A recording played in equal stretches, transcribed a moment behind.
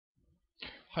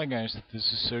Hi guys,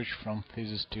 this is Serge from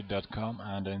thesis2.com,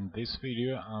 and in this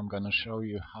video I'm gonna show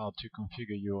you how to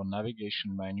configure your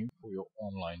navigation menu for your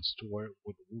online store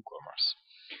with Woocommerce.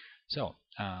 So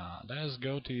let's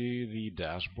go to the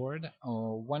dashboard.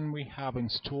 When we have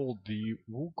installed the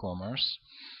Woocommerce,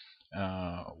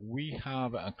 we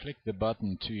have clicked the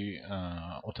button to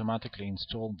automatically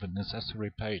install the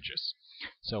necessary pages.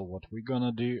 So what we're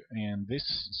gonna do in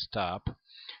this step,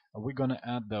 we're gonna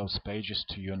add those pages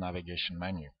to your navigation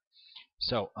menu.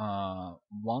 So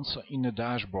once in the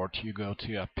dashboard you go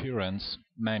to appearance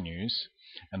menus,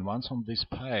 and once on this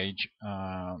page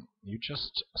you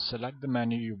just select the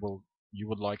menu you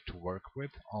would like to work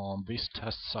with. On this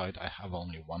test site I have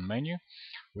only one menu,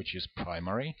 which is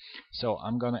primary, so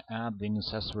I'm gonna add the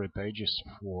necessary pages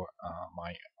for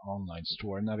my online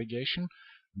store navigation.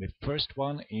 The first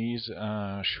one is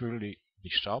surely the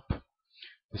shop.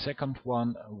 The second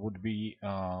one would be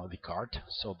the cart,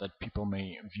 so that people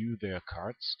may view their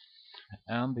carts.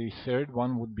 And the third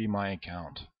one would be my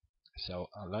account. So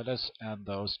let us add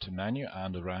those to menu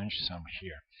and arrange some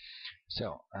here.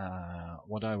 So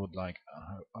what I would like,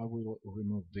 I will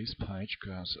remove this page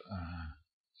because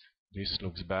this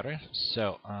looks better.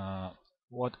 So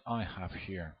what I have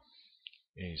here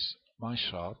is my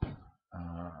shop,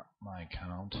 my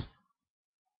account,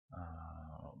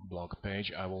 blog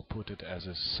page. I will put it as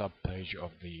a sub page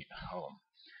of the home.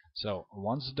 So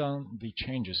once done the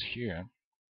changes here,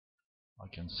 I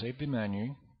can save the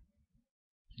menu,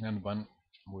 and when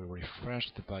we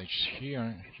refresh the page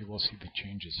here, you will see the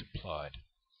changes applied.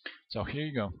 So here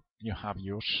you go, you have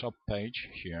your shop page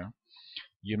here.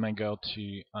 You may go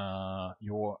to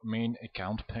your main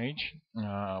account page.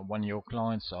 When your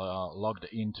clients are logged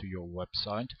into your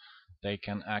website, they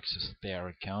can access their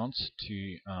accounts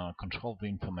to control the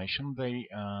information they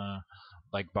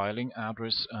like billing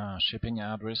address, shipping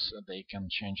address. They can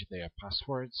change their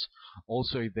passwords.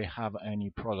 Also, if they have any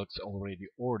products already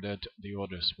ordered, the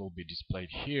orders will be displayed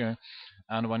here.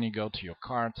 And when you go to your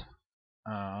cart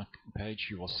page,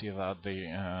 you will see that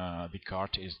the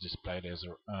cart is displayed as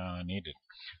needed.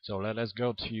 So let us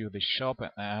go to the shop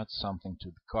and add something to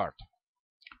the cart.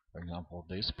 For example,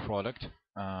 this product.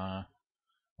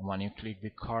 When you click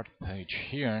the cart page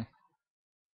here,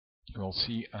 you will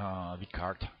see the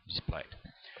cart displayed.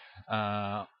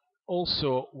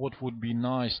 Also, what would be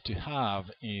nice to have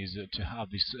is to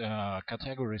have these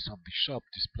categories of the shop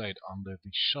displayed under the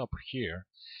shop here.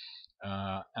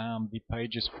 And the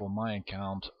pages for my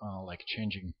account, like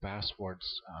changing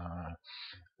passwords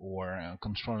or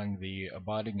controlling the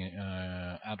abiding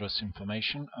address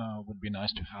information, would be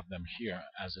nice to have them here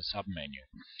as a submenu.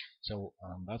 So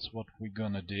that's what we're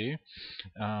gonna do.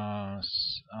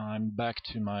 I'm back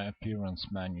to my appearance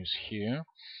menus here.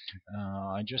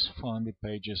 I just find the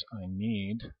pages I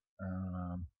need,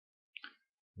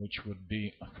 which would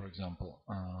be, for example,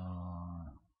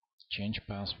 change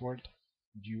password,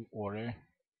 view order,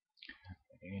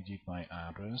 edit my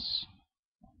address,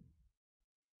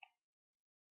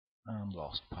 and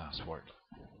lost password.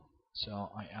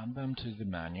 So I add them to the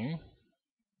menu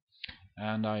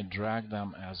and I drag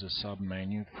them as a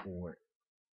submenu for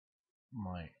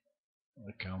my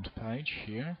account page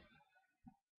here.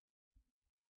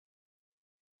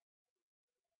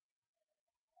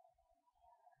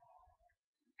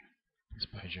 This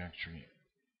page actually,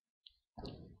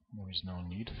 there is no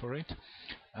need for it.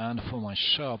 And for my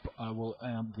shop, I will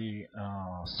add the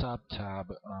sub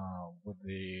tab with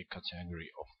the category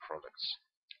of products.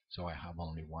 So I have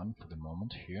only one for the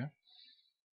moment here,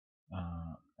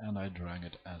 and I drag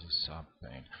it as a sub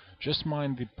pane. Just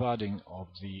mind the padding of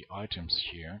the items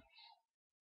here,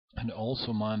 and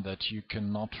also mind that you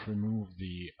cannot remove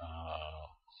the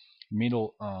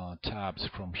middle tabs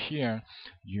from here.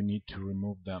 You need to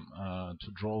remove them,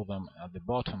 to draw them at the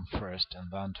bottom first,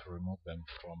 and then to remove them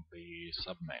from the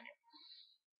submenu.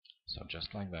 So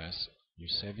just like this, you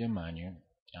save your menu,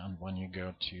 and when you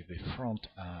go to the front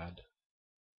ad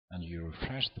and you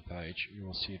refresh the page, you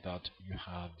will see that you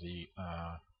have the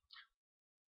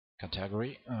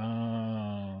category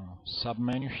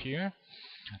submenu here.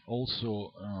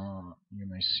 Also, you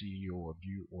may see your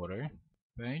view order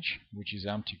page, which is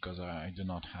empty because I do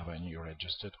not have any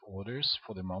registered orders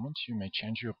for the moment. You may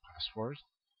change your password,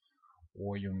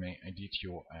 or you may edit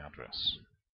your address.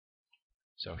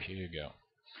 So here you go.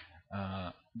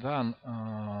 Then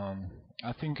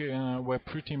I think we're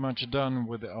pretty much done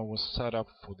with our setup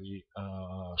for the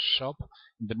shop.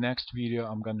 In the next video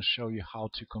I'm going to show you how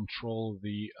to control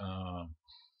the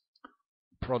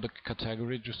product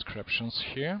category descriptions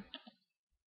here.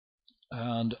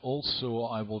 And also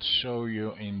I will show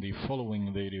you in the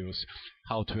following videos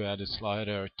how to add a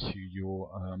slider to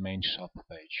your main shop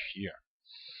page. page here.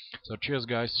 So cheers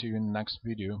guys, see you in the next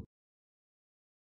video.